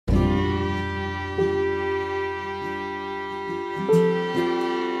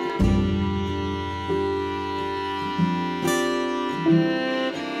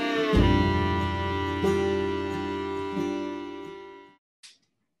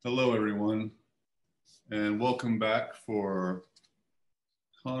Hello, everyone, and welcome back for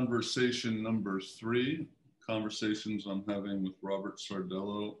conversation number 3, conversations I'm having with Robert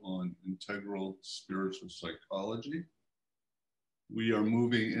Sardello on integral spiritual psychology. We are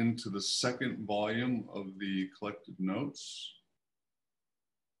moving into the second volume of the collected notes.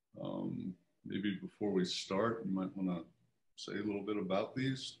 Maybe before we start, you might want to say a little bit about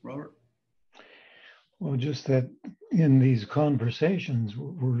these, Robert. Well, just that in these conversations,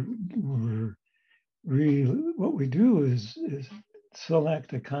 we're really, what we do is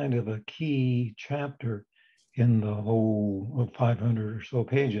select a kind of a key chapter in the whole of 500 or so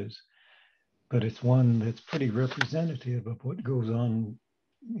pages, but it's one that's pretty representative of what goes on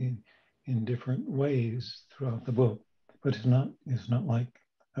in different ways throughout the book. But it's not like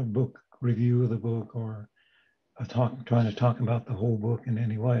a book review of the book or trying to talk about the whole book in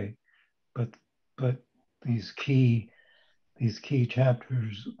any way, but these key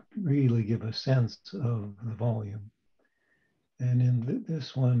chapters really give a sense of the volume. And in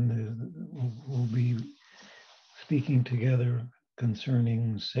this one, we'll be speaking together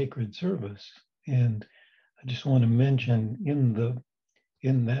concerning sacred service. And I just want to mention in the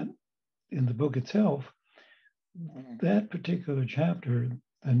book itself, that particular chapter,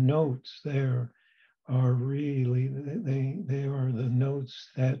 the notes there are really, they are the notes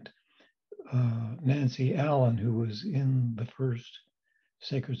that Nancy Allen, who was in the first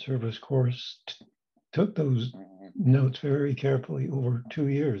Sacred Service course, took those notes very carefully over 2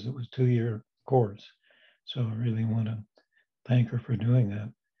 years. It was a 2-year course. So I really want to thank her for doing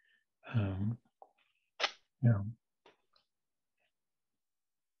that. Yeah.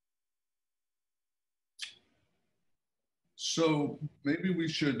 So maybe we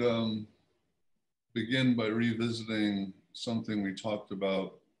should begin by revisiting something we talked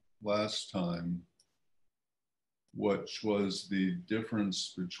about last time, which was the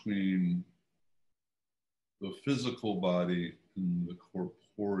difference between the physical body and the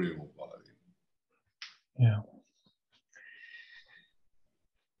corporeal body. Yeah.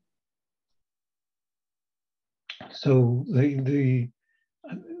 So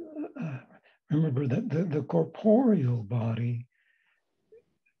remember that the corporeal body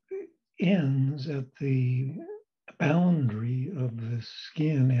ends at the boundary of the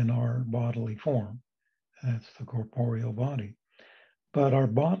skin and our bodily form. That's the corporeal body. But our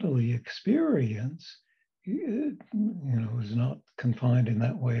bodily experience, is not confined in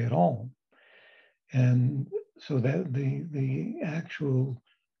that way at all. And so that the actual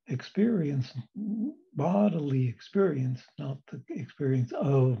experience, bodily experience, not the experience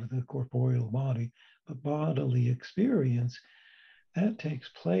of the corporeal body, but bodily experience, that takes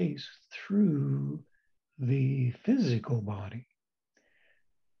place through the physical body.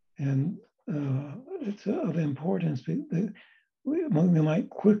 And it's of importance. We might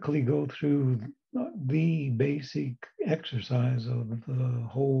quickly go through the basic exercise of the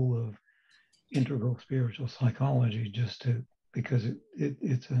whole of integral spiritual psychology, because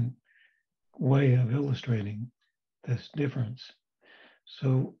it's a way of illustrating this difference.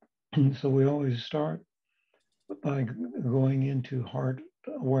 So we always start by going into heart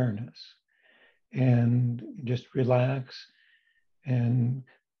awareness and just relax, and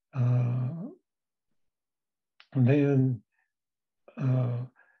then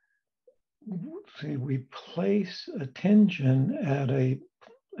we place attention at a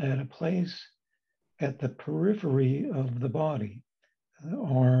place at the periphery of the body, the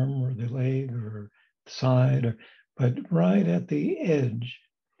arm or the leg or the side, but right at the edge.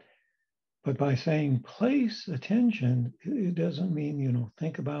 But by saying place attention, it doesn't mean,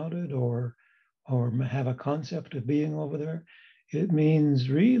 think about it or have a concept of being over there. It means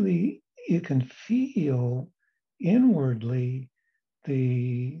really you can feel inwardly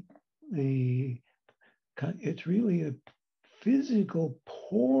it's really a physical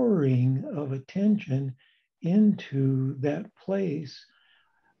pouring of attention into that place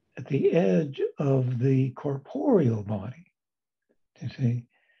at the edge of the corporeal body. You see?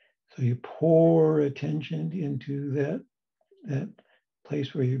 So you pour attention into that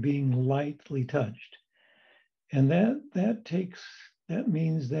place where you're being lightly touched. And that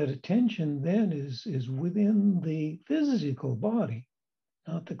means that attention then is within the physical body,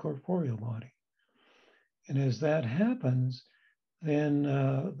 not the corporeal body. And as that happens, then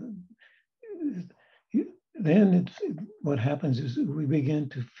what happens is we begin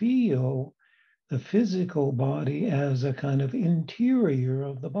to feel the physical body as a kind of interior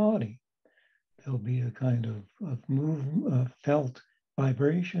of the body. There'll be a kind of felt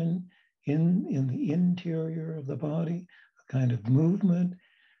vibration in the interior of the body, a kind of movement,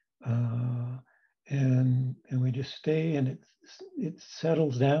 and we just stay, and it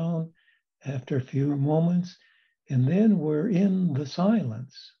settles down after a few moments, and then we're in the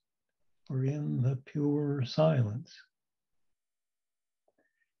silence. We're in the pure silence.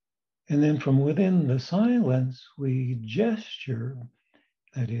 And then from within the silence, we gesture,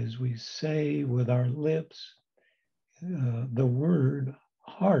 that is, we say with our lips the word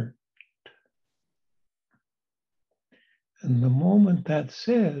heart. And the moment that's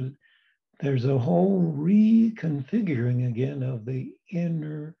said, there's a whole reconfiguring again of the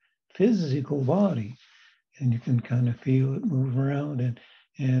inner physical body. And you can kind of feel it move around.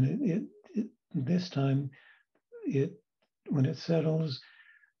 And it this time, when it settles,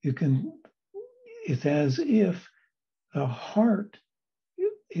 it's as if the heart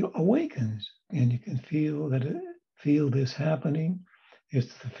it awakens, and you can feel this happening.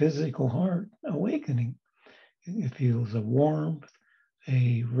 It's the physical heart awakening. It feels a warmth,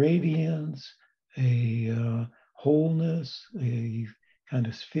 a radiance, a wholeness, a kind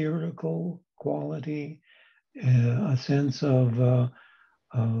of spherical quality, a sense of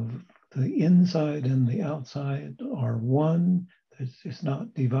the inside and the outside are one. It's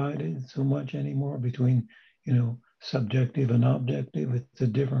not divided so much anymore between, subjective and objective. It's a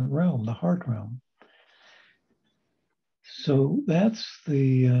different realm, the heart realm. So that's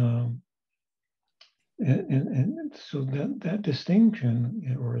the, and so that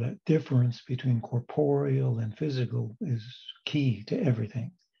distinction or that difference between corporeal and physical is key to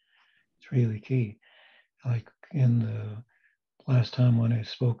everything. It's really key. Like in the last time when I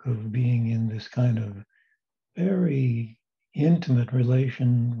spoke of being in this kind of very intimate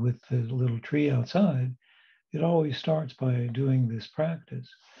relation with the little tree outside, it always starts by doing this practice.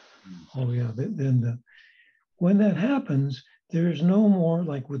 Oh yeah, when that happens, there's no more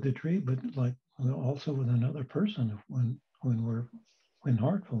like with the tree, but like also with another person when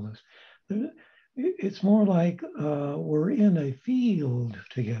heartfulness. It's more like we're in a field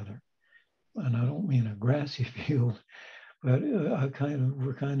together, and I don't mean a grassy field, but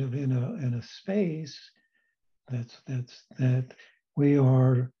we're kind of in a space that we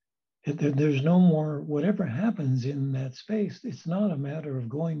are. There's no more whatever happens in that space. It's not a matter of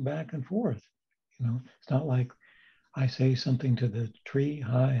going back and forth. It's not like I say something to the tree,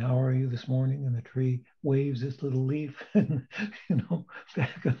 hi, how are you this morning? And the tree waves its little leaf and,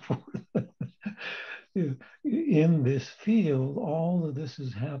 back and forth. In this field, all of this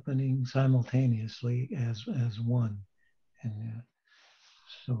is happening simultaneously as one. And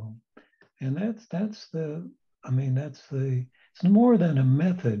it's more than a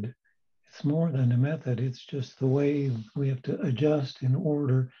method. It's more than a method. It's just the way we have to adjust in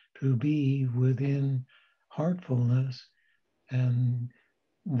order to be within heartfulness. And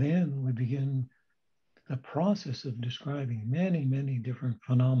then we begin the process of describing many, many different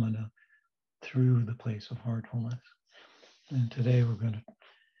phenomena through the place of heartfulness. And today we're going to,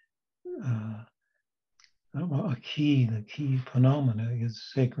 the key phenomena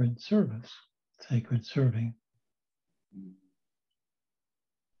is sacred service, sacred serving.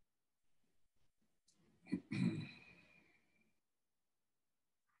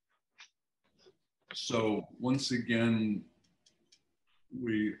 So once again,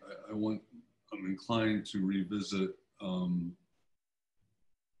 I'm inclined to revisit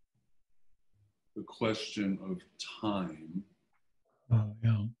the question of time.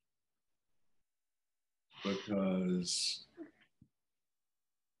 Yeah. Because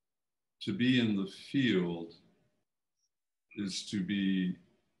to be in the field is to be,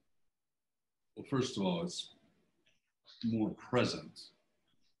 well, first of all, it's more present.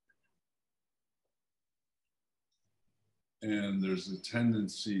 And there's a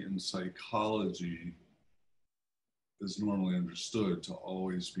tendency in psychology, as normally understood, to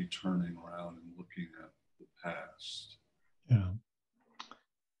always be turning around and looking at the past. Yeah.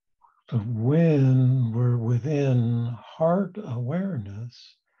 So when we're within heart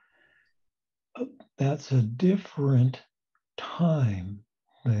awareness, that's a different time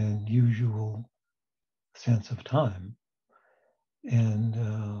than usual sense of time.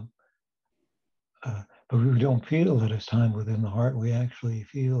 And but we don't feel it as time within the heart. We actually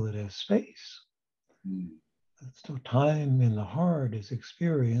feel it as space. So time in the heart is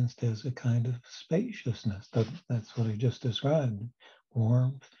experienced as a kind of spaciousness. That's what I just described.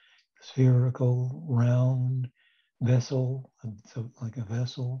 Warmth, spherical, round vessel, so like a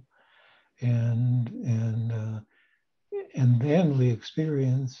vessel. And then we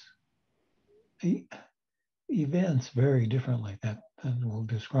experience events very different like that we'll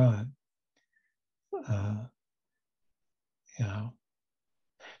describe.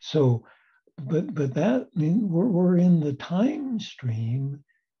 So, but that we're in the time stream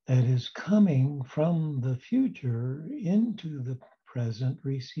that is coming from the future into the present,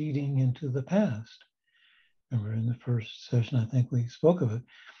 receding into the past. Remember in the first session, I think we spoke of it,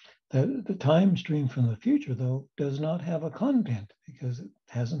 that the time stream from the future, though, does not have a content because it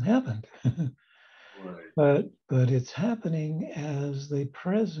hasn't happened. Right. But it's happening as the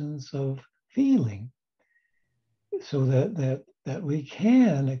presence of feeling, so that we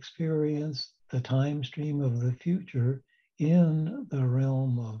can experience the time stream of the future in the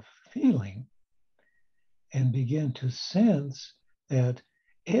realm of feeling and begin to sense that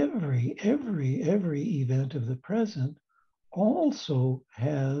every event of the present also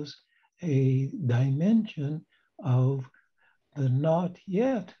has a dimension of the not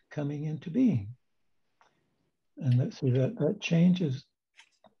yet coming into being. And that changes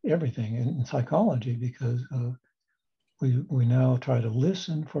everything in psychology, because we now try to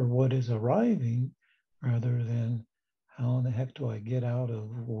listen for what is arriving rather than how in the heck do I get out of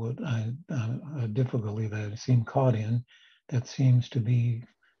what a difficulty that I seem caught in, that seems to be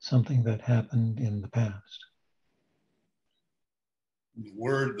something that happened in the past. The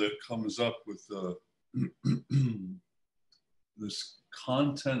word that comes up with this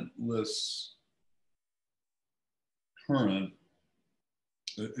contentless current,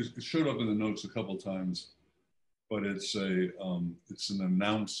 it showed up in the notes a couple times, but it's an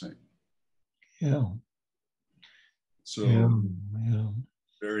announcing. Yeah. So yeah.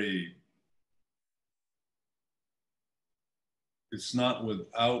 very, it's not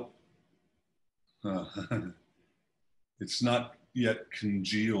without, it's not yet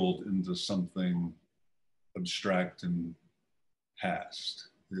congealed into something abstract and past.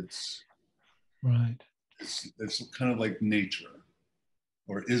 It's right. It's kind of like nature,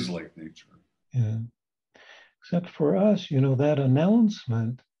 or is like nature. Yeah. Except for us, that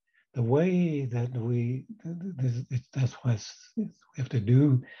announcement, the way that that's why we have to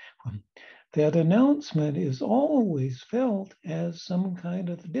do, that announcement is always felt as some kind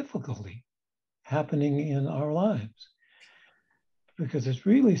of difficulty happening in our lives. Because it's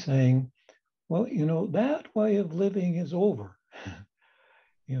really saying, well, that way of living is over.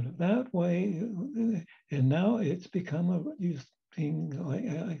 That way, and now it's become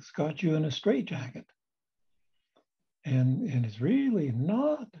it's got you in a straitjacket. And it's really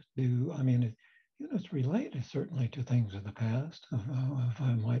not due. I mean, it's related certainly to things of the past. If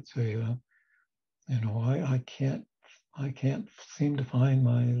I might say, I can't seem to find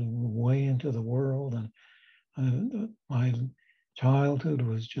my way into the world, and my childhood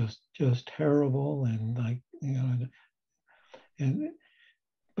was just terrible, and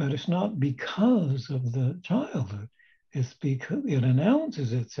but it's not because of the childhood. It's because it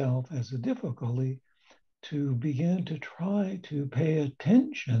announces itself as a difficulty to begin to try to pay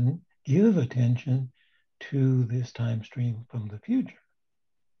attention, give attention to this time stream from the future.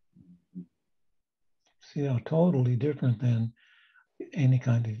 See how totally different than any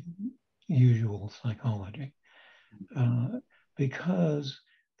kind of usual psychology. Because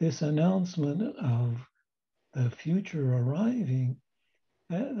this announcement of the future arriving,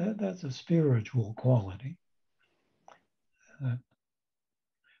 that's a spiritual quality.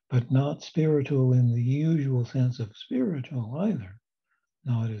 But not spiritual in the usual sense of spiritual either.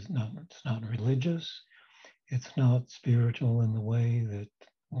 No, it's not religious. It's not spiritual in the way that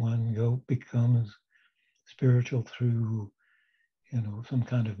one becomes spiritual through, some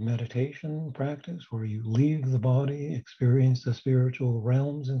kind of meditation practice where you leave the body, experience the spiritual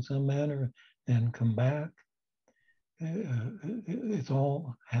realms in some manner, then come back. It's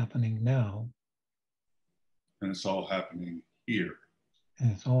all happening now. And it's all happening here.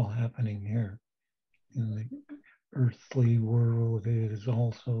 And it's all happening here. In the earthly world, it is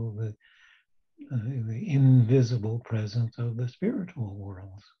also the invisible presence of the spiritual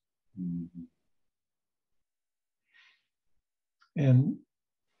worlds. Mm-hmm. And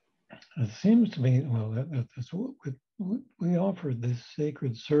it seems to me, well, that's what we offered this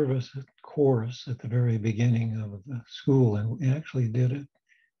sacred service course at the very beginning of the school, and we actually did it.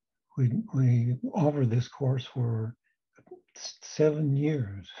 We offered this course for 7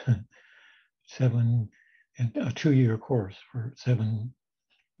 years, and a 2-year course for 7.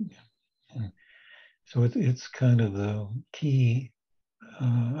 So it's kind of the key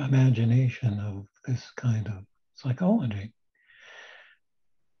imagination of this kind of psychology.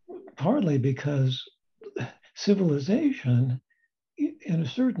 Partly because civilization, in a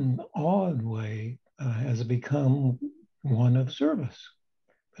certain odd way, has become one of service,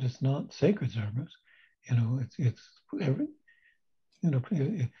 but it's not sacred service. It's every,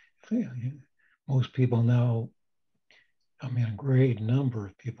 most people now, I mean, a great number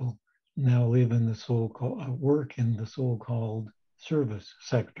of people now live in the so-called, work in the so-called service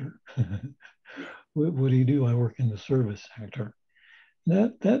sector. What do you do? I work in the service sector.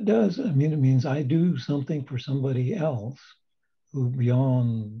 That does, I mean, it means I do something for somebody else who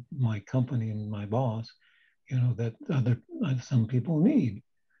beyond my company and my boss, that some people need.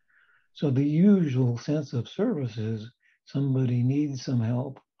 So the usual sense of service is somebody needs some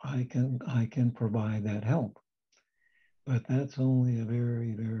help. I can provide that help. But that's only a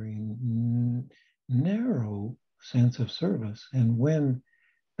very, very narrow sense of service. And when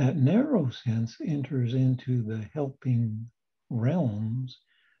that narrow sense enters into the helping realms,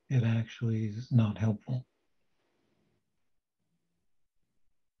 it actually is not helpful.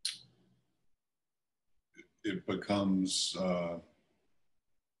 It becomes,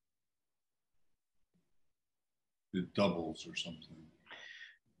 it doubles or something.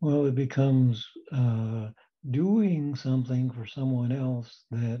 Well, it becomes doing something for someone else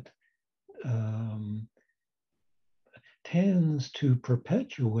that tends to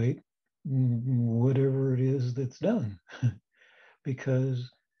perpetuate whatever it is that's done. Because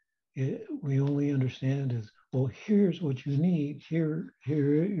we only understand is, well, here's what you need, here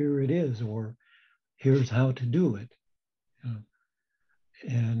it is, or here's how to do it.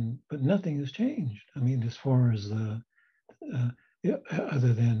 But nothing has changed. I mean, as far as the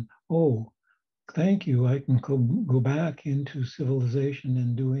other than, oh, thank you, I can go back into civilization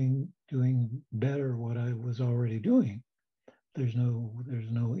and doing better what I was already doing. There's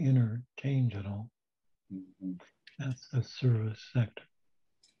no inner change at all. Mm-hmm. That's the service sector.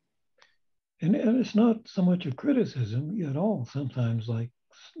 And it's not so much a criticism at all. Sometimes, like,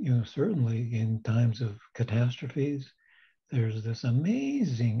 certainly in times of catastrophes, there's this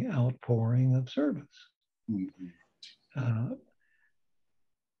amazing outpouring of service. Mm-hmm.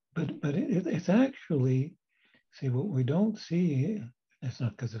 But it's actually, see, what we don't see, it's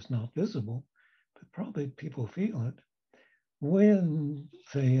not because it's not visible, but probably people feel it. When,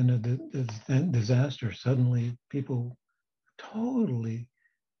 say, in a disaster, suddenly people totally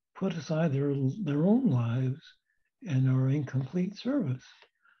put aside their own lives and are in complete service.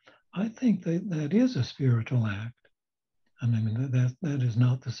 I think that is a spiritual act. I mean, that is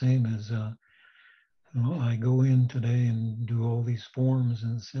not the same as I go in today and do all these forms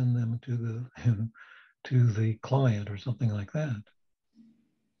and send them to the to the client or something like that.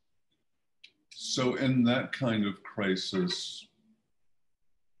 So in that kind of crisis,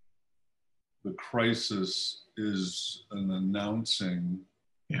 the crisis is an announcing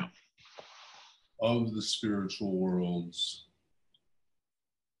of the spiritual worlds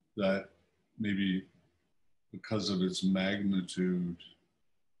that maybe because of its magnitude,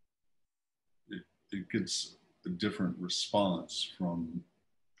 it gets a different response from.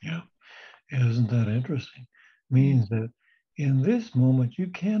 Yeah, isn't that interesting? Means that in this moment, you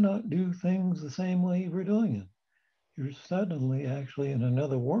cannot do things the same way you were doing it. You're suddenly actually in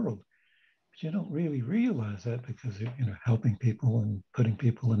another world. But you don't really realize that because you're helping people and putting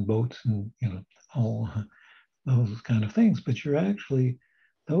people in boats and all those kind of things. But you're actually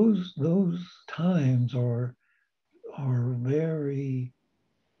those times are very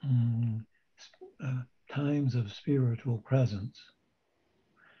times of spiritual presence,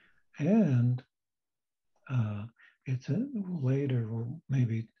 and later we'll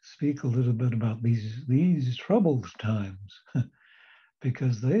maybe speak a little bit about these troubled times.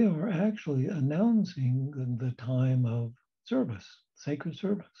 Because they are actually announcing the time of service, sacred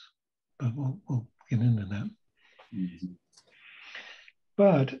service. But we'll get into that. Mm-hmm.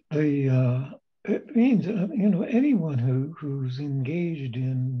 But it means anyone who's engaged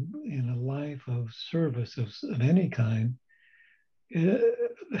in a life of service of any kind,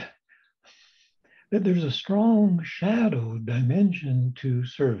 that there's a strong shadow dimension to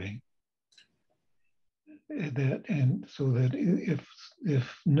serving. And so that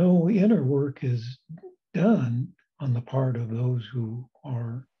if no inner work is done on the part of those who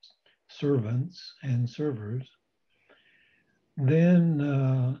are servants and servers, then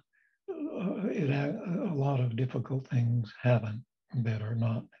a lot of difficult things happen that are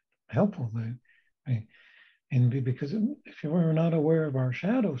not helpful. Because if we're not aware of our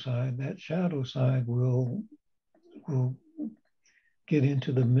shadow side, that shadow side will get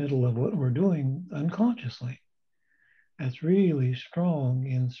into the middle of what we're doing unconsciously. That's really strong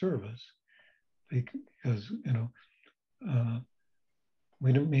in service because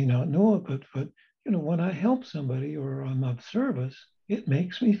we may not know it, but when I help somebody or I'm of service, it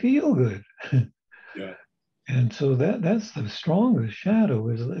makes me feel good. Yeah. And so that's the strongest shadow,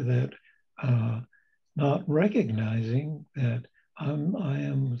 is that not recognizing that I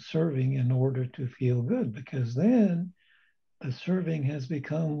am serving in order to feel good, because then the serving has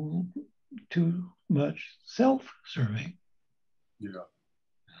become too much self-serving. Yeah.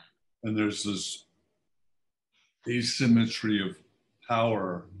 And there's this asymmetry of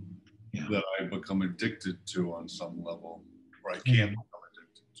power Yeah. that I become addicted to on some level, or I can Yeah. become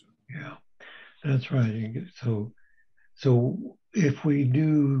addicted to. Yeah. That's right. So if we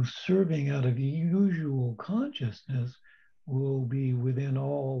do serving out of usual consciousness, we'll be within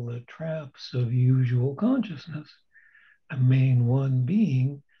all the traps of usual consciousness. The main one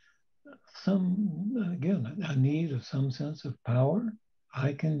being a need of some sense of power.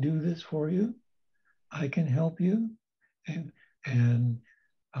 I can do this for you. I can help you. And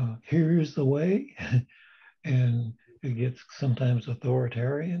here's the way. And it gets sometimes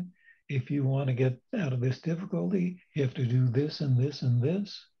authoritarian. If you want to get out of this difficulty, you have to do this and this and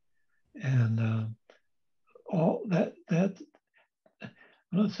this. And all that I'm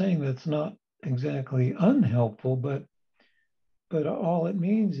not saying that's not exactly unhelpful, but all it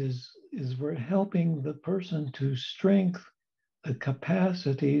means is we're helping the person to strengthen the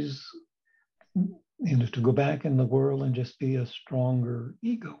capacities, to go back in the world and just be a stronger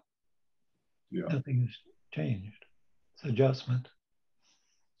ego. Yeah. Nothing has changed. It's adjustment.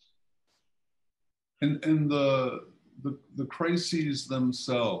 And the crises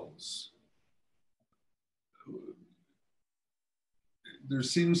themselves, there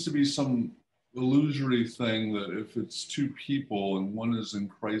seems to be some illusory thing that if it's two people and one is in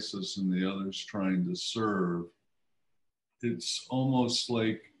crisis and the other's trying to serve, it's almost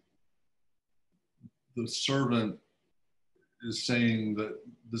like the servant is saying that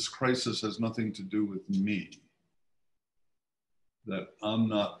this crisis has nothing to do with me, that I'm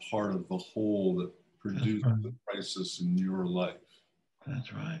not part of the whole that produced the crisis in your life.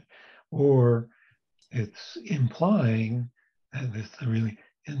 That's right. Or it's implying, it's really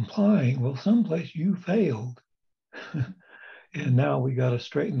implying, well, someplace you failed. And now we got to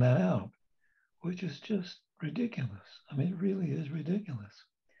straighten that out, which is just ridiculous. I mean, it really is ridiculous.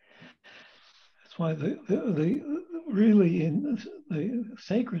 That's why the really in the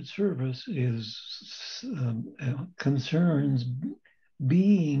sacred service is concerns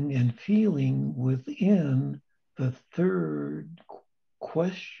being and feeling within the third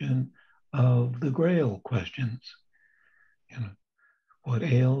question of the Grail questions. What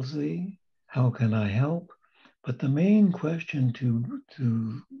ails thee? How can I help? But the main question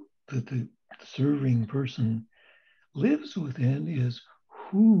that the serving person lives within is,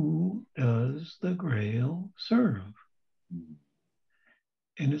 who does the Grail serve?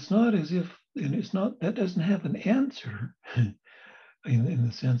 And it's not as if, and it's not, that doesn't have an answer in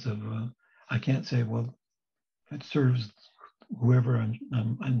the sense of, I can't say, well, it serves whoever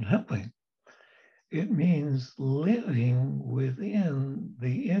I'm helping. It means living within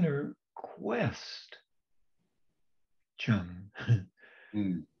the inner question.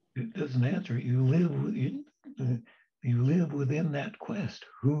 It doesn't answer. You live within that quest.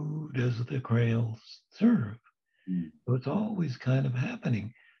 Who does the Grail serve? So it's always kind of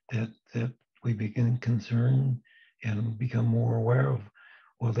happening that we begin concerned and become more aware of,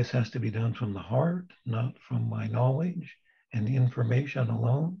 well, this has to be done from the heart, not from my knowledge and information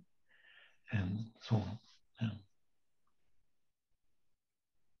alone, and so on. Yeah.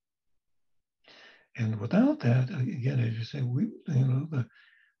 And without that, again, as you say,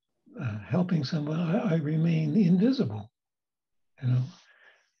 helping someone, I remain invisible,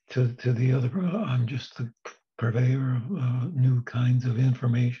 to the other. I'm just the purveyor of new kinds of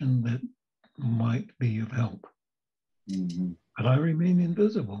information that might be of help. But I remain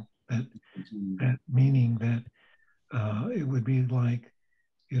invisible. That meaning that it would be like,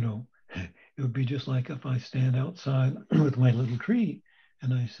 it would be just like if I stand outside with my little tree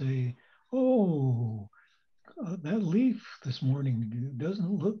and I say, oh, that leaf this morning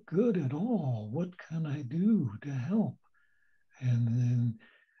doesn't look good at all. What can I do to help? And then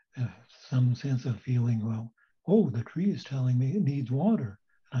some sense of feeling, well, oh, the tree is telling me it needs water.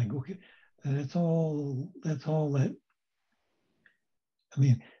 And I go, okay. And that's all that, I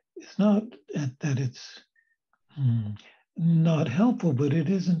mean, it's not that it's not helpful, but it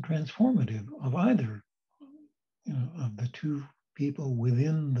isn't transformative of either, of the two people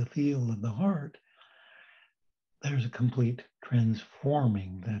within the field of the heart. There's a complete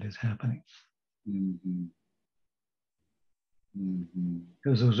transforming that is happening.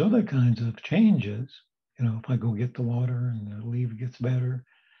 Because those other kinds of changes, if I go get the water and the leaf gets better,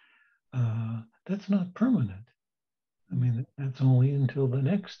 that's not permanent. I mean, that's only until the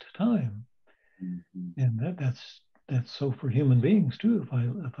next time. And that's so for human beings too.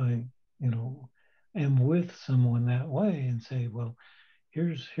 If I am with someone that way and say, well,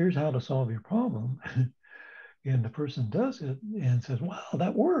 here's how to solve your problem, and the person does it and says, wow,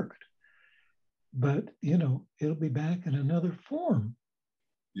 that worked. but you know, it'll be back in another form.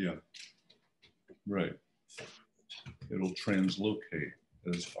 Yeah, right. It'll translocate,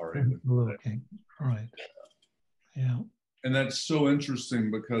 as Ari would say. Okay, right. Yeah. And that's so interesting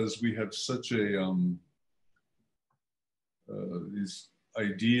because we have such these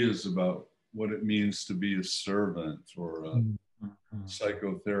ideas about what it means to be a servant or a Mhm.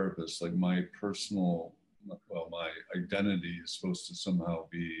 psychotherapist. Like my personal, well, my identity is supposed to somehow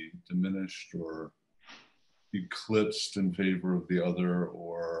be diminished or eclipsed in favor of the other,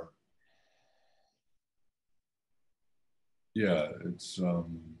 or yeah, it's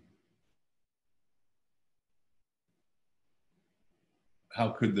how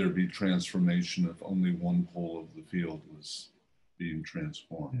could there be transformation if only one pole of the field was being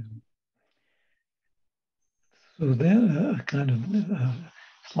transformed? Yeah. So then a kind of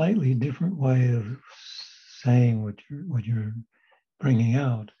slightly different way of saying what you're bringing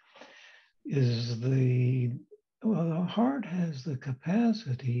out is the heart has the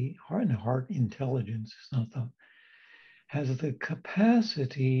capacity, heart intelligence is not the, has the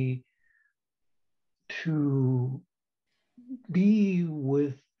capacity to be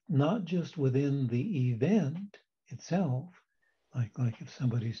with, not just within the event itself, like if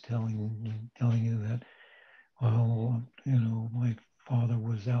somebody's telling you that, well, you know, my father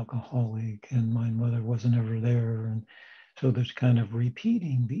was alcoholic and my mother wasn't ever there, and so there's kind of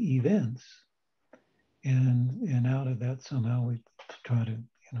repeating the events, and out of that somehow we try to,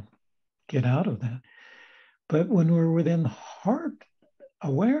 you know, get out of that. But when we're within heart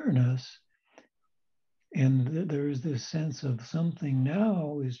awareness, and there's this sense of something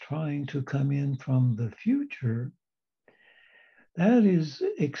now is trying to come in from the future, that is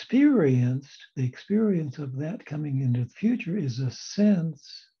experienced. The experience of that coming into the future is a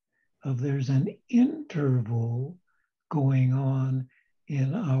sense of there's an interval going on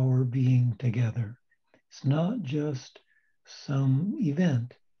in our being together. It's not just some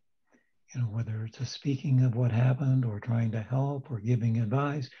event, you know, whether it's a speaking of what happened or trying to help or giving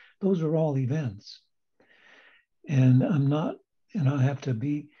advice, those are all events. And I'm not, you know, I have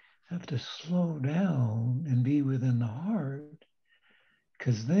to slow down and be within the heart,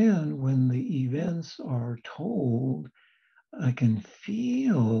 because then when the events are told, I can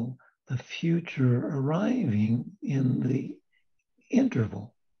feel the future arriving in the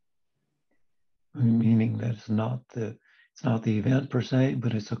interval, meaning that it's not the event per se,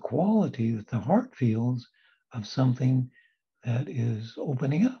 but it's a quality that the heart feels of something that is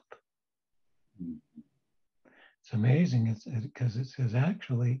opening up. It's amazing. It's because it says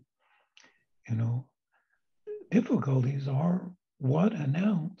actually, you know, difficulties are what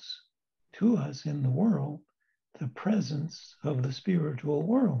announce to us in the world the presence of the spiritual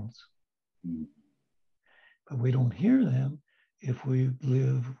worlds. But we don't hear them if we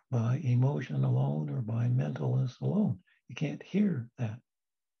live by emotion alone or by mentalness alone. You can't hear that.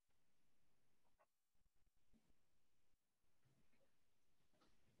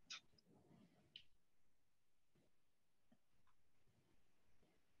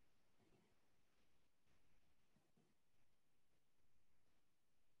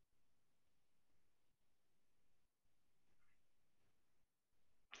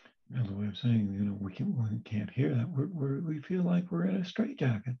 Another way of saying, you know, we can't hear that. We feel like we're in a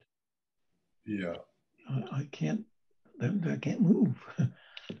straitjacket. Yeah. I can't, I can't move.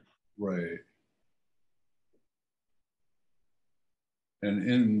 Right. And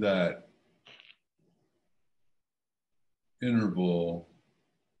in that interval,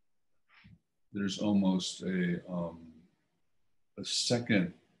 there's almost a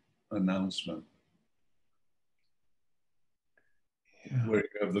second announcement Yeah. where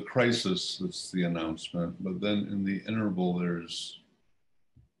you have the crisis, that's the announcement, but then in the interval,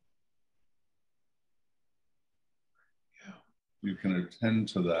 you can attend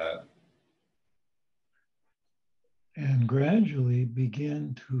to that. And gradually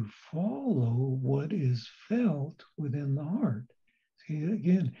begin to follow what is felt within the heart. See,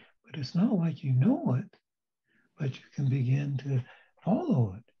 again, but it's not like you know it, but you can begin to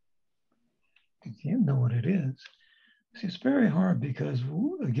follow it. You can't know what it is. See, it's very hard because,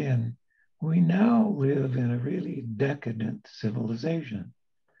 again, we now live in a really decadent civilization.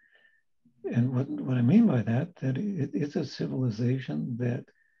 And what I mean by that, that it's a civilization that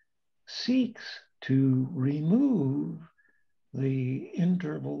seeks to remove the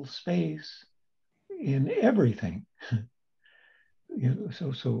interval space in everything. You know,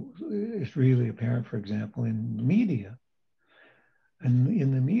 so it's really apparent, for example, in media. And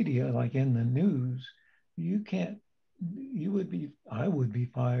in the media, like in the news, you can't, I would be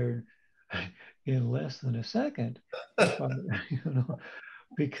fired in less than a second if I, you know,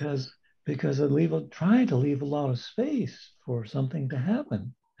 because because trying to leave a lot of space for something to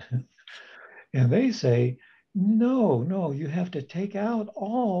happen. And they say, no, no, you have to take out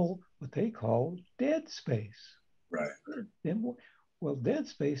all what they call dead space. Right. And, well, dead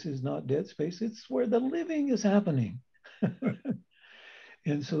space is not dead space. It's where the living is happening. Right.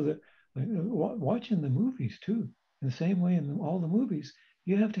 And so watching the movies too, in the same way in all the movies,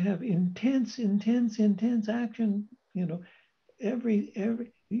 you have to have intense, intense, intense action. You know, every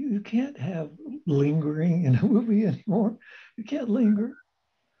you can't have lingering in a movie anymore. You can't linger.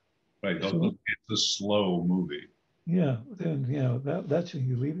 Right. So It's a slow movie. yeah, then that's when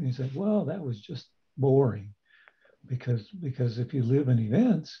you leave and you say, well, that was just boring because if you live in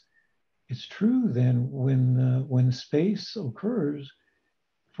events, it's true. Then when space occurs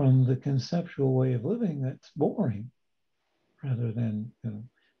from the conceptual way of living, that's boring rather than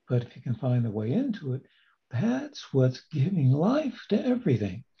But if you can find the way into it, that's what's giving life to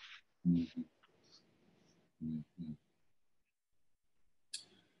everything. Mm-hmm. Mm-hmm.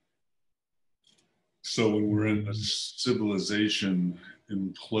 So when we're in the civilization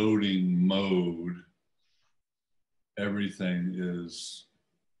imploding mode, everything is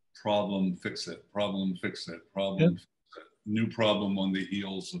problem, fix it, problem, fix it, Yep, problem, fix it. New problem on the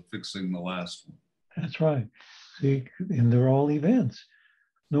heels of fixing the last one. that's right. See, and they're all events.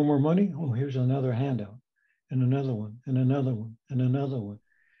 No more money? Oh, here's another handout, and another one, and another one, and another one.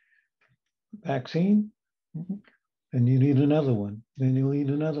 Vaccine? And you need another one. Then you need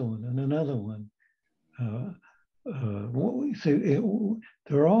another one, and another one. What we say,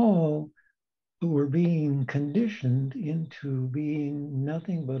 they're all we're being conditioned into being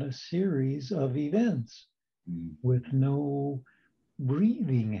nothing but a series of events with no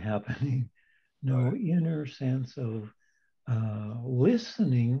breathing happening, no inner sense of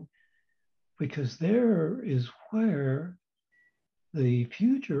listening, because there is where the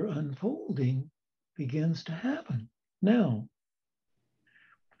future unfolding begins to happen. Now,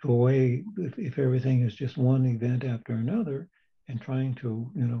 the way, if everything is just one event after another and trying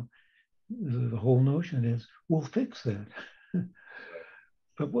to, the whole notion is we'll fix that.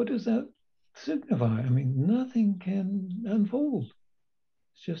 But what does that signify? I mean, nothing can unfold.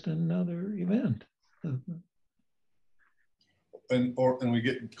 It's just another event. And we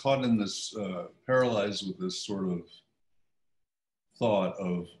get caught in this paralyzed with this sort of thought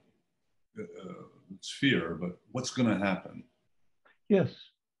of it's fear, but what's going to happen? Yes.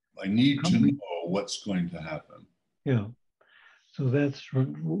 I need to know what's going to happen. Yeah. So that's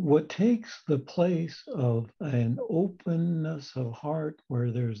what takes the place of an openness of heart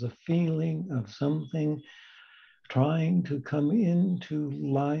where there's a feeling of something trying to come into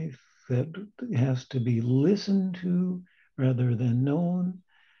life that has to be listened to rather than known.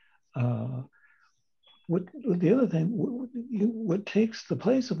 What the other thing, what takes the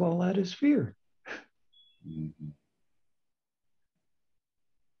place of all that is fear. Mm-hmm.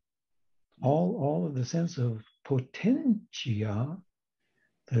 All of the sense of potentia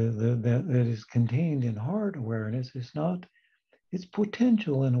that is contained in heart awareness is not, it's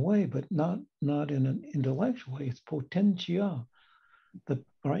potential in a way, but not in an intellectual way. It's potentia.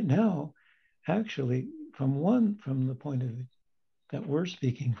 Right now, actually, from the point of view that we're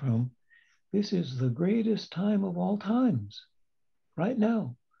speaking from, this is the greatest time of all times, right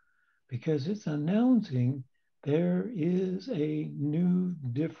now, because it's announcing there is a new,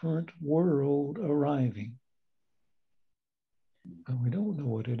 different world arriving. And we don't know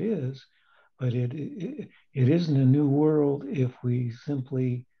what it is, but it isn't a new world if we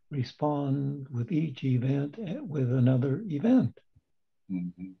simply respond with each event with another event.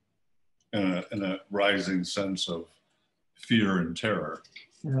 Mm-hmm. And a rising sense of fear and terror.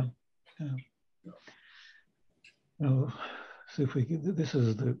 Yeah. Yeah. Now, so if we this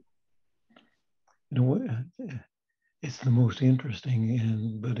is the, it's the most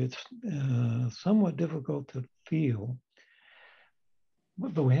interesting, but it's somewhat difficult to feel.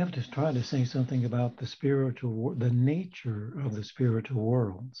 But we have to try to say something about the nature of the spiritual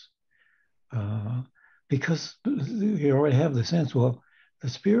worlds. Because you already have the sense, well, the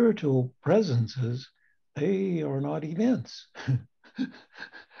spiritual presences, they are not events.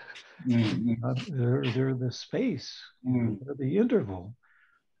 Mm-hmm. They're the space, they're the interval.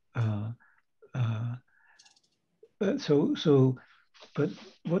 But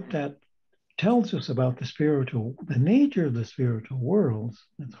what that tells us about the nature of the spiritual worlds,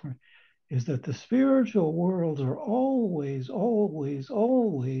 is that the spiritual worlds are always, always,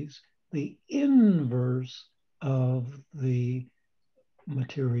 always the inverse of the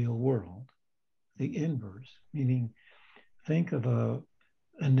material world. The inverse, meaning think of a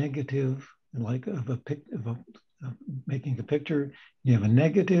negative, like of making a picture. You have a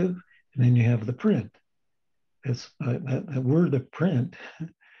negative And then you have the print. It's that we're the print,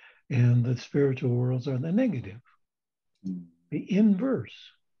 and the spiritual worlds are the negative, the inverse.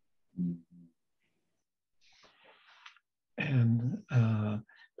 And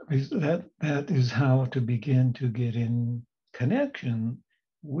that is how to begin to get in connection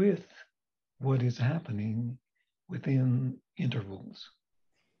with what is happening within intervals.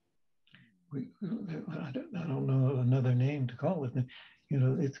 I don't know another name to call it. You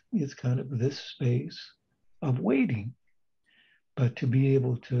know, it's kind of this space of waiting, but to be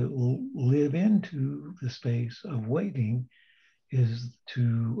able to live into the space of waiting is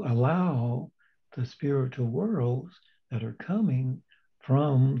to allow the spiritual worlds that are coming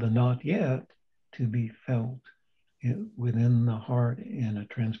from the not yet to be felt within the heart in a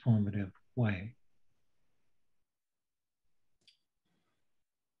transformative way.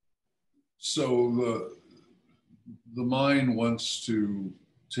 So the mind wants to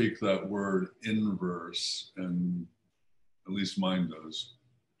take that word inverse, and at least mine does,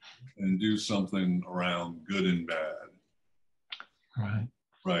 and do something around good and bad. Right.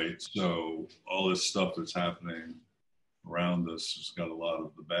 Right. So all this stuff that's happening around us has got a lot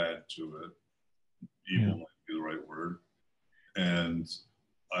of the bad to it. Evil might be the right word. And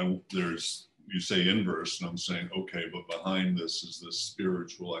you say inverse, and I'm saying, okay, but behind this is the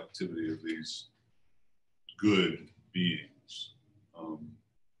spiritual activity of these good beings.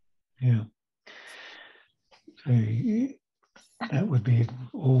 Yeah. So that would be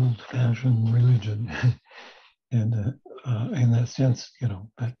old-fashioned religion. And in that sense, you know,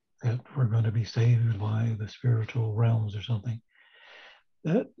 that we're going to be saved by the spiritual realms or something.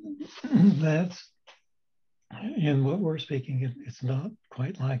 That's in what we're speaking. It's not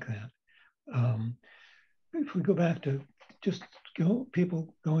quite like that. If we go back to just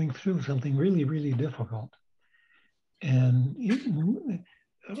people going through something really, really difficult, and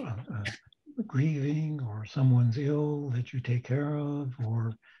grieving, or someone's ill that you take care of,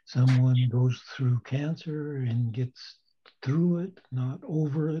 or someone goes through cancer and gets through it, not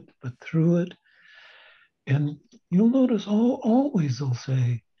over it, but through it. And you'll notice always they'll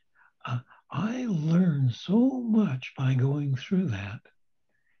say, I learned so much by going through that.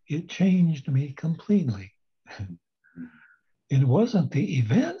 It changed me completely. It wasn't the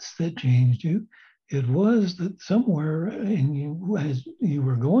events that changed you. It was that somewhere in you, as you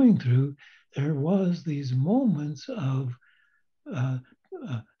were going through, there was these moments of a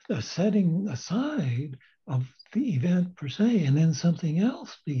setting aside of the event per se, and then something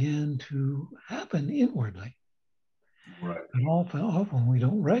else began to happen inwardly. Right. And often we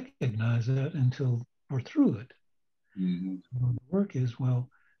don't recognize that until we're through it. Mm-hmm. So the work is, well,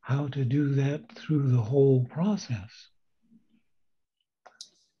 how to do that through the whole process.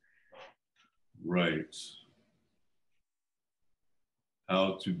 Right.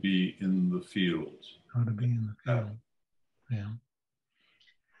 How to be in the field. How to be in the field. Yeah.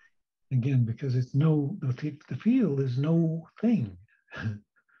 Again, because it's the field is no thing.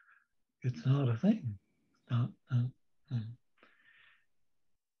 It's not a thing. Not.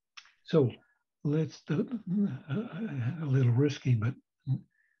 So let's do a little risky, but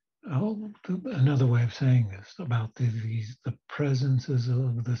another way of saying this about the presences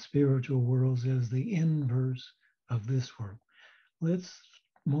of the spiritual worlds as the inverse of this world. Let's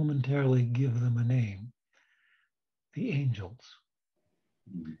momentarily give them a name. The angels.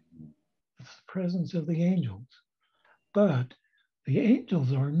 It's the presence of the angels. But the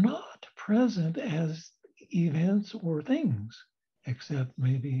angels are not present as events or things, except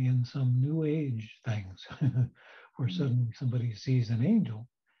maybe in some New Age things where suddenly somebody sees an angel.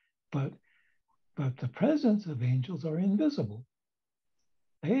 But the presence of angels are invisible.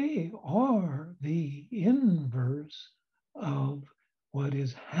 They are the inverse of what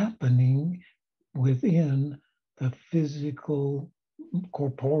is happening within the physical,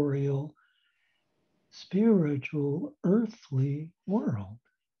 corporeal, spiritual, earthly world.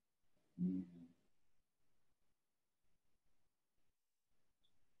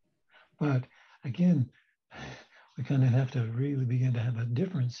 But again, we kind of have to really begin to have a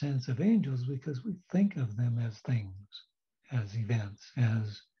different sense of angels, because we think of them as things, as events,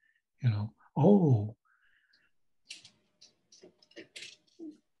 as, you know, oh,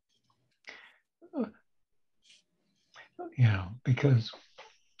 yeah, because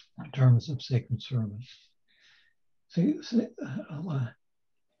in terms of sacred service, see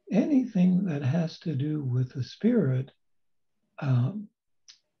anything that has to do with the spirit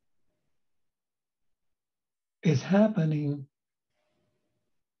is happening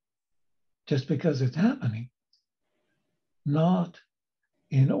just because it's happening, not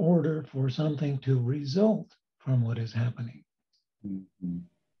in order for something to result from what is happening. Mm-hmm.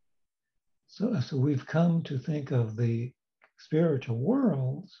 So we've come to think of the spiritual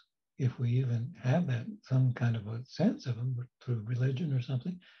worlds, if we even have that, some kind of a sense of them through religion or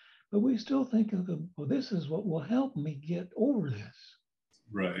something, but we still think of them, well, this is what will help me get over this.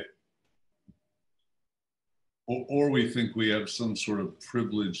 Right. Or we think we have some sort of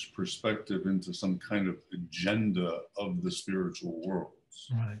privileged perspective into some kind of agenda of the spiritual worlds.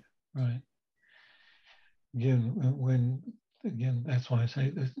 Right, right. Again, that's why I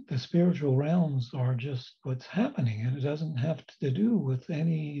say the spiritual realms are just what's happening, and it doesn't have to do with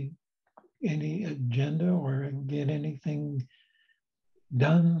any agenda or get anything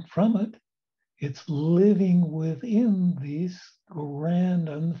done from it. It's living within these grand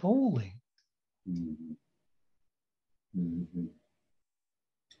unfolding. Mm-hmm. Mm-hmm.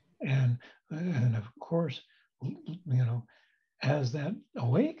 And of course, as that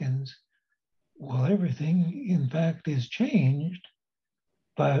awakens, well, everything in fact is changed,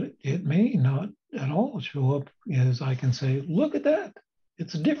 but it may not at all show up as I can say, look at that.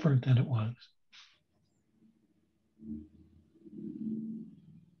 It's different than it was.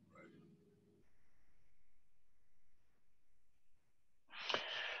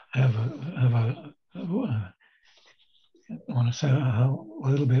 I want to say a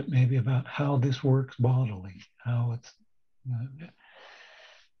little bit maybe about how this works bodily, how it's.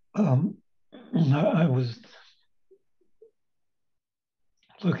 I was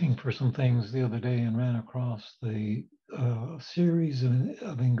looking for some things the other day and ran across the series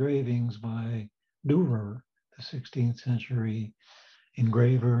of engravings by Dürer, the 16th century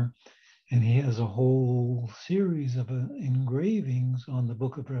engraver, and he has a whole series of engravings on the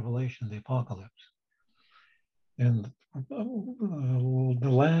book of Revelation, the Apocalypse. And the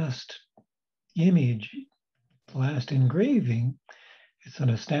last image, the last engraving, it's an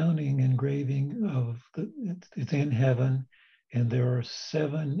astounding engraving of it's in heaven, and there are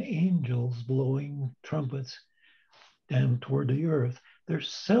 7 angels blowing trumpets down toward the earth. They're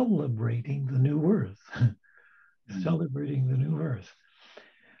celebrating the new earth, celebrating the new earth.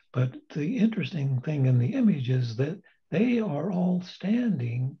 But the interesting thing in the image is that they are all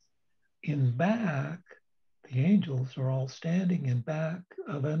standing in back. The angels are all standing in back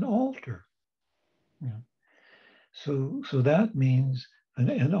of an altar. Yeah. So that means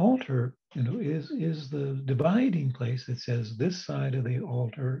an altar, is the dividing place that says this side of the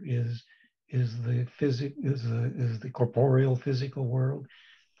altar is the corporeal physical world.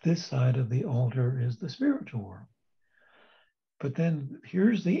 This side of the altar is the spiritual world. But then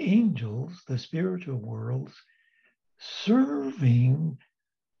here's the angels, the spiritual worlds, serving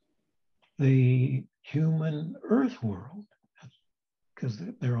the human earth world, because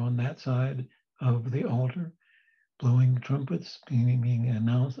they're on that side of the altar, blowing trumpets, being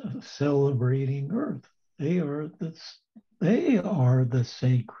announced, celebrating earth. They are the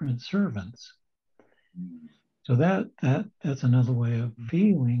sacred servants. So that's another way of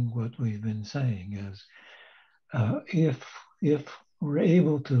feeling what we've been saying is if we're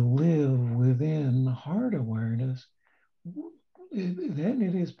able to live within heart awareness, then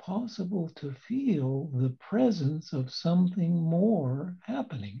it is possible to feel the presence of something more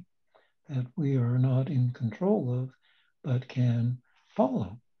happening that we are not in control of, but can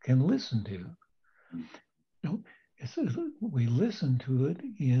follow, can listen to. We listen to it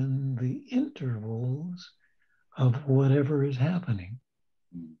in the intervals of whatever is happening,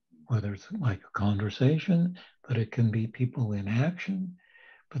 whether it's like a conversation, but it can be people in action.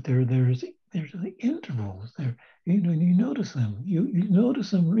 But there's the intervals there. You notice them. You notice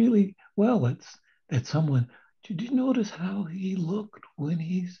them really well. It's that someone. Did you notice how he looked when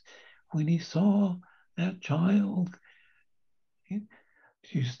he saw that child?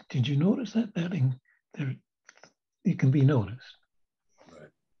 Did you notice that there it can be noticed.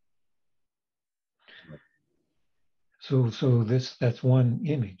 Right. So that's one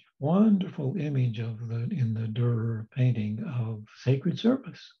image, wonderful image in the Dürer painting of sacred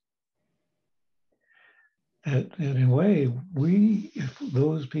service. That in a way, if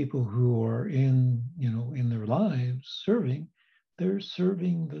those people who are in their lives serving, they're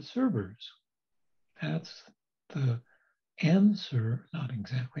serving the servers. That's the answer, not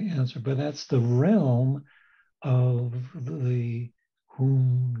exactly answer, but that's the realm of the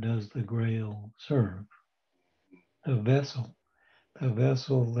whom does the Grail serve? The vessel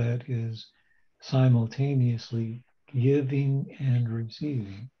that is simultaneously giving and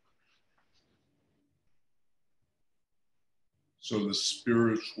receiving. So the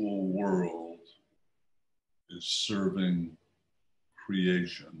spiritual world is serving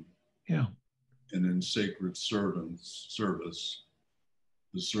creation. Yeah. And in sacred service,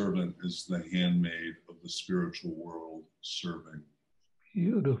 the servant is the handmaid of the spiritual world serving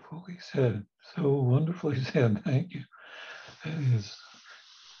Beautifully said. So wonderfully said. Thank you. It is,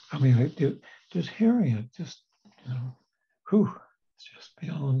 I mean, just hearing it, just, whew, it's just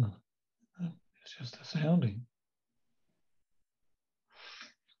beyond, it's just astounding.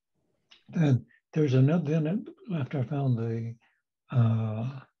 Then there's another, then after I found the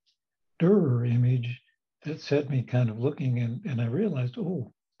Dürer image, that set me kind of looking, and I realized,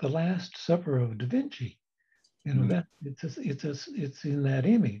 oh, the Last Supper of Da Vinci. That it's in that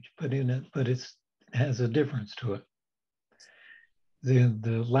image, but it has a difference to it.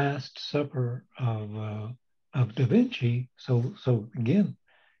 The Last Supper of Da Vinci. So again,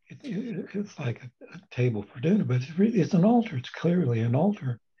 it's like a table for dinner, but it's an altar. It's clearly an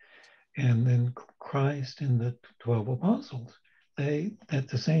altar, and then Christ and the 12 apostles.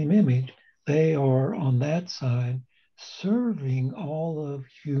 That's the same image. They are on that side serving all of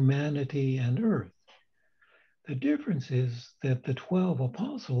humanity and earth. The difference is that the 12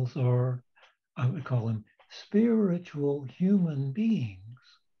 apostles are, I would call them, spiritual human beings.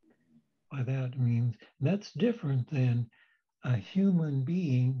 By that means that's different than a human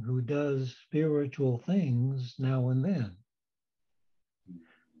being who does spiritual things now and then.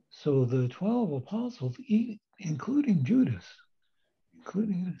 So the 12 apostles, including Judas,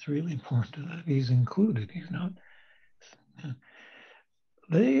 it's really important that he's included. He's not.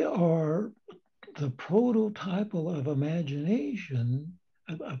 They are the prototypal of imagination,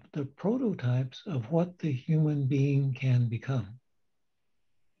 of the prototypes of what the human being can become.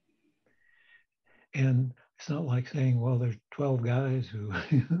 And it's not like saying, well, there's 12 guys who,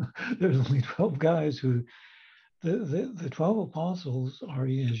 there's only 12 guys who, the 12 apostles are,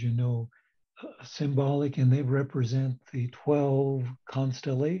 as you know, symbolic, and they represent the 12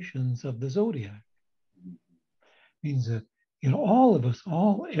 constellations of the zodiac. Means that, all of us,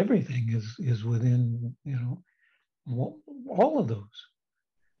 everything is within, all of those,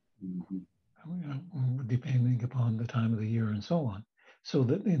 depending upon the time of the year and so on. So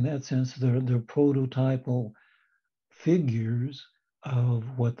that in that sense, they're prototypal figures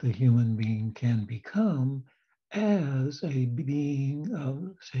of what the human being can become as a being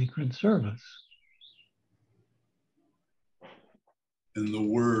of sacred service. And the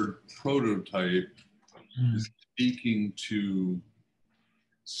word prototype is speaking to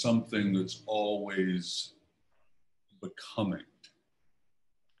something that's always becoming.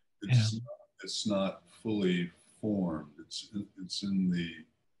 It's not fully formed. It's in the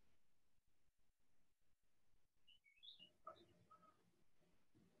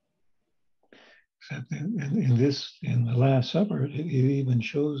except in the Last Supper, it even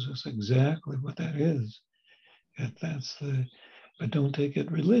shows us exactly what that is. But don't take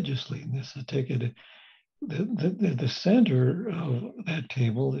it religiously. Take it. The center of that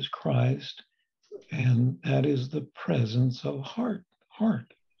table is Christ, and that is the presence of heart.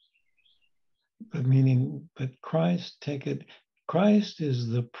 But Christ, Christ is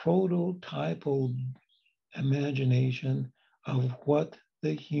the prototypal imagination of what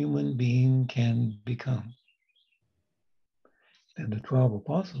the human being can become. And the 12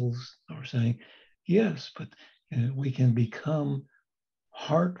 apostles are saying, yes, but we can become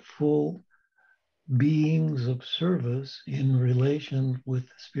heartful beings of service in relation with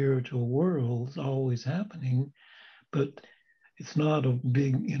the spiritual worlds always happening, but it's not a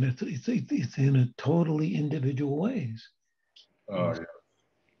big, it's in a totally individual ways.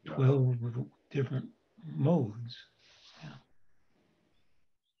 12 different modes. Yeah.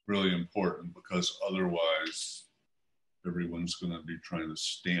 Really important, because otherwise everyone's going to be trying to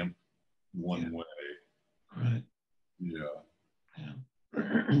stamp one way. Right. Yeah.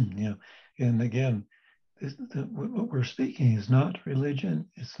 Yeah. And again, what we're speaking is not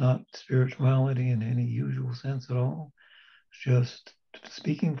religion. It's not spirituality in any usual sense at all. It's just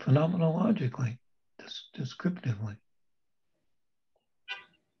speaking phenomenologically, descriptively.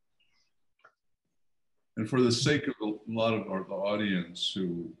 And for the sake of a lot of the audience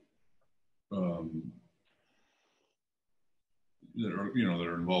who that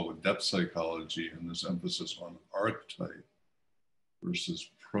are involved with depth psychology and this emphasis on archetype versus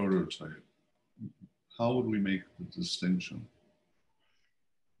prototype, how would we make the distinction?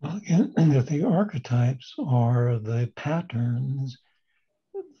 Well, again, the archetypes are the patterns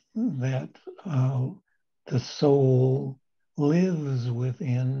that the soul lives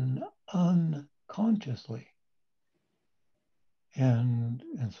within unconsciously. And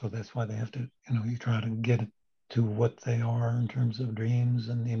so that's why they have to, you try to get to what they are in terms of dreams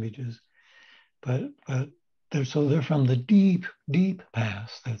and images. But they're from the deep, deep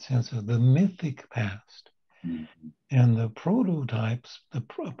past, that sense of the mythic past. Mm-hmm. And the prototypes, the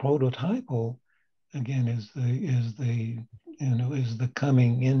prototypal, again, is the is the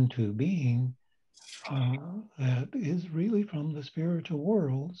coming into being that is really from the spiritual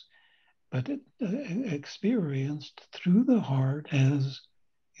worlds, but experienced through the heart as,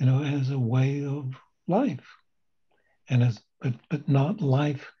 as a way of life, and but not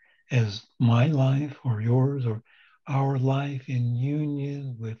life as my life or yours or our life in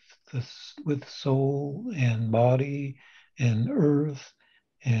union with soul and body and earth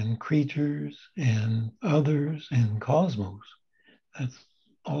and creatures and others and cosmos. That's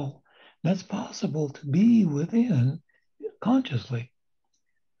all. That's possible to be within consciously.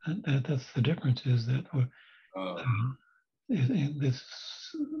 And that's the difference, is that this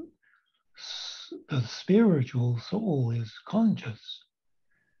the spiritual soul is conscious.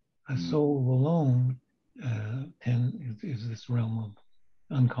 A soul alone is this realm of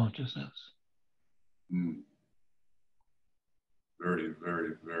unconsciousness. Very,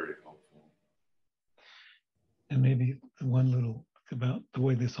 very, very helpful. And maybe one little about the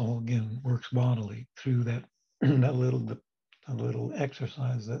way this all again works bodily through that that little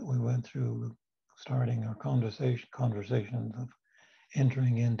exercise that we went through, starting our conversations of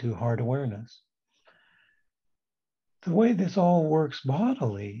entering into heart awareness. The way this all works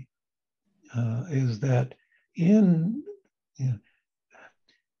bodily is that in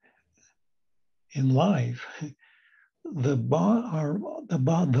life, the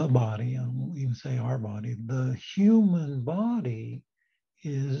body, I won't even say our body, the human body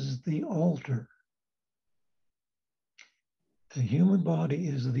is the altar. The human body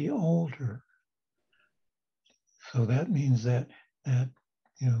is the altar. So that means that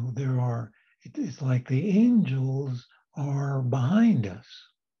there are, it's like the angels are behind us.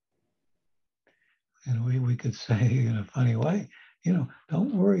 We could say in a funny way,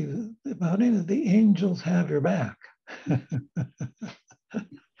 don't worry about it. The angels have your back.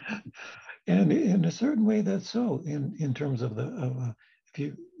 And in a certain way, that's so. In terms of if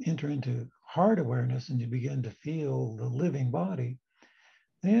you enter into heart awareness and you begin to feel the living body,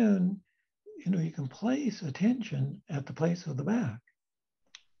 then you can place attention at the place of the back.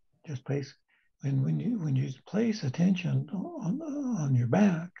 Just place, and when you place attention on your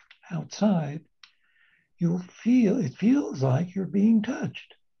back outside, it feels like you're being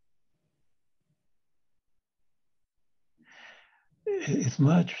touched. It's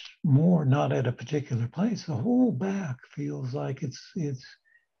much more not at a particular place. The whole back feels like it's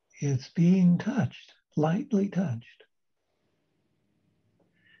being touched, lightly touched.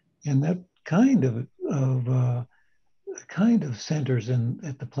 And that kind of centers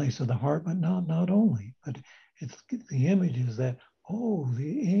at the place of the heart, but not only, but it's the image is that,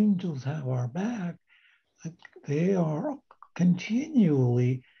 the angels have our back. They are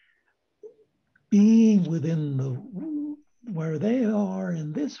continually being within where they are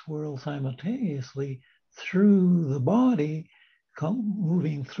in this world simultaneously through the body,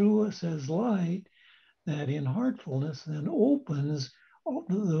 moving through us as light, that in heartfulness then opens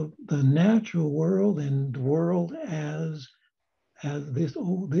the natural world and the world as this.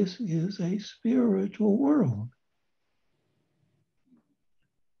 This is a spiritual world.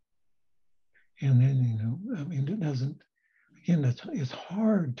 And then, it doesn't, again, it's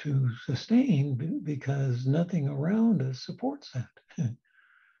hard to sustain because nothing around us supports that.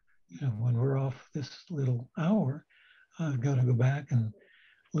 When we're off this little hour, I've got to go back and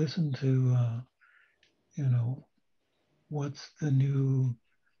listen to, what's the new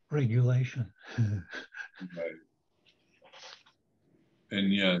regulation. Right.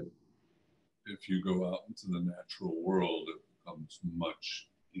 And yet, if you go out into the natural world, it becomes much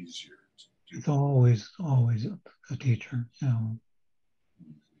easier to do. It's always a teacher.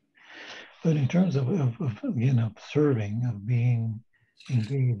 But in terms of serving, of being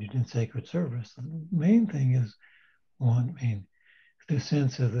engaged in sacred service, the main thing is the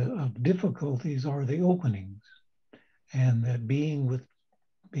sense of difficulties are the openings, and that being with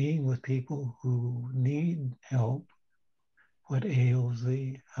people who need help. What ails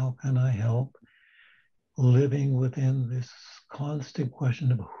thee? How can I help? Living within this constant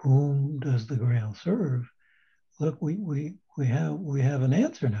question of whom does the Grail serve? Look, we have an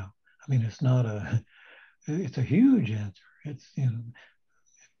answer now. I mean, it's a huge answer. It's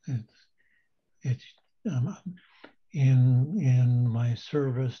in my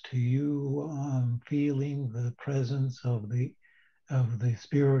service to you, feeling the presence of the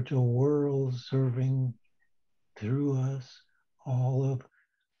spiritual world serving through us all of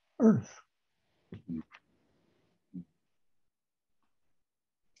Earth.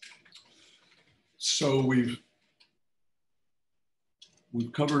 So we've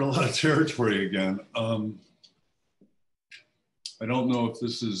covered a lot of territory again. I don't know if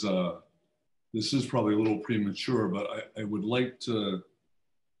this is this is probably a little premature, but I would like to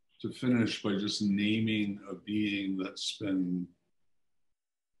finish by just naming a being that's been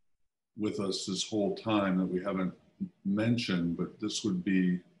with us this whole time that we haven't mentioned, but this would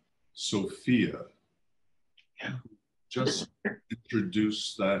be Sophia. Yeah. Just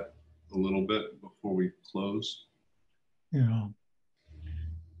introduce that a little bit before we close. Yeah.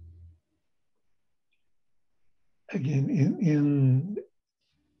 Again,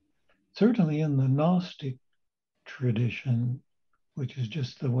 certainly in the Gnostic tradition, which is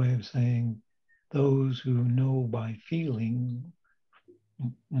just the way of saying those who know by feeling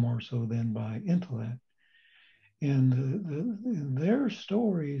more so than by intellect, and their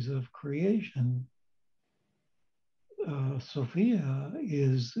stories of creation, Sophia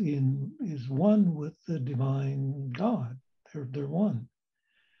is one with the divine God. They're one.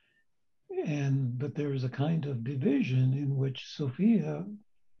 But there's a kind of division in which Sophia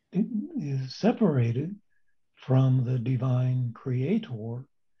is separated from the divine creator,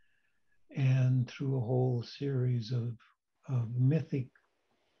 and through a whole series of mythic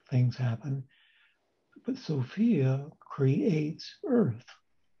things happen. But Sophia creates Earth.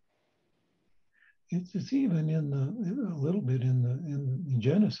 It's even a little bit in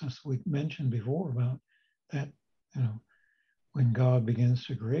Genesis we mentioned before about that, when God begins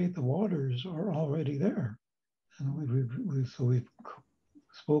to create, the waters are already there. And we've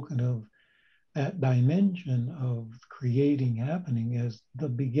spoken of that dimension of creating happening as the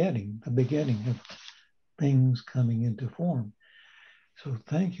beginning of things coming into form. So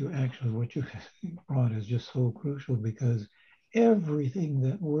thank you. Actually, what you brought is just so crucial, because everything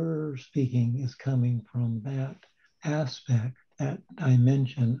that we're speaking is coming from that aspect, that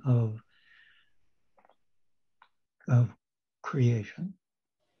dimension of creation.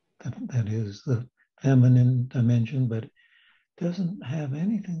 That is the feminine dimension, but it doesn't have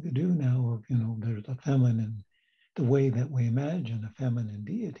anything to do now of, there's a feminine, the way that we imagine a feminine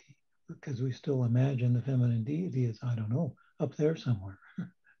deity, because we still imagine the feminine deity as, I don't know, up there somewhere.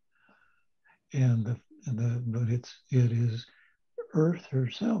 But it is Earth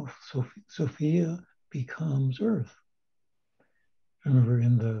herself. Sophia becomes Earth. Remember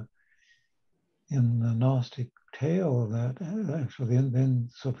in the Gnostic tale of that, actually, then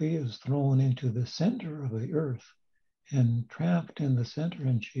Sophia is thrown into the center of the Earth and trapped in the center,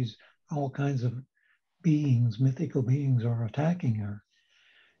 and she's all kinds of beings, mythical beings, are attacking her,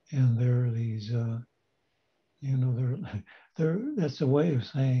 and there are these, that's a way of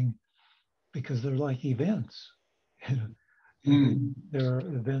saying, because they're like events. There are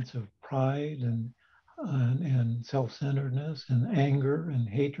events of pride and self-centeredness and anger and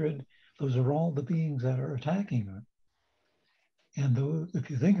hatred. Those are all the beings that are attacking her. And those, if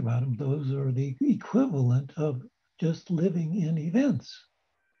you think about them, those are the equivalent of just living in events.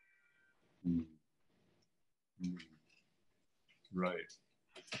 Right.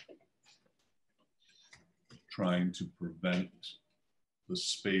 Trying to prevent the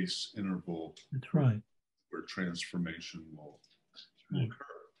space interval. That's right. Where transformation will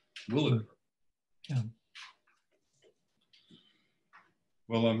occur. Yeah.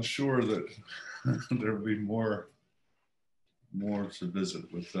 Well, I'm sure that there will be more to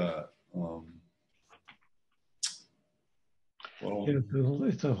visit with that.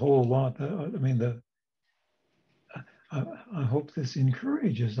 It's a whole lot. I hope this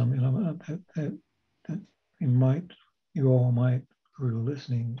encourages. That you all might, who are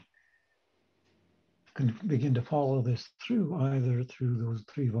listening, can begin to follow this through, either through those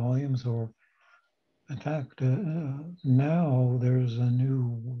 3 volumes, or in fact, now there's a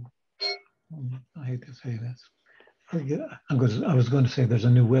new, I hate to say this, I was going to say there's a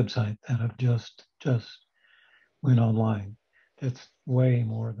new website that I've just went online. It's way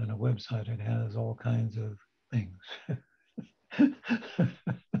more than a website. It has all kinds of things.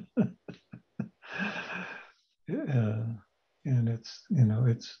 And it's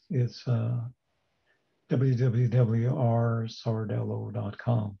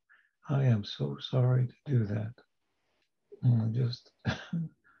www.rsardello.com. I am so sorry to do that. Just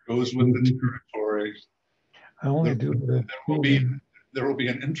goes with the territory. I only do it. There will be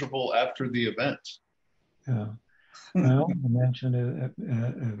an interval after the event. Yeah, I only mention it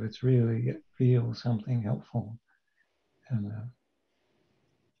if it's really, it feels something helpful. And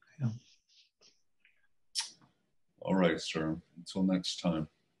yeah. All right, sir. Until next time.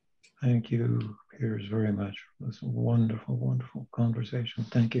 Thank you, Piers, very much. It was a wonderful, wonderful conversation.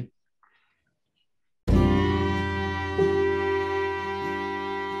 Thank you.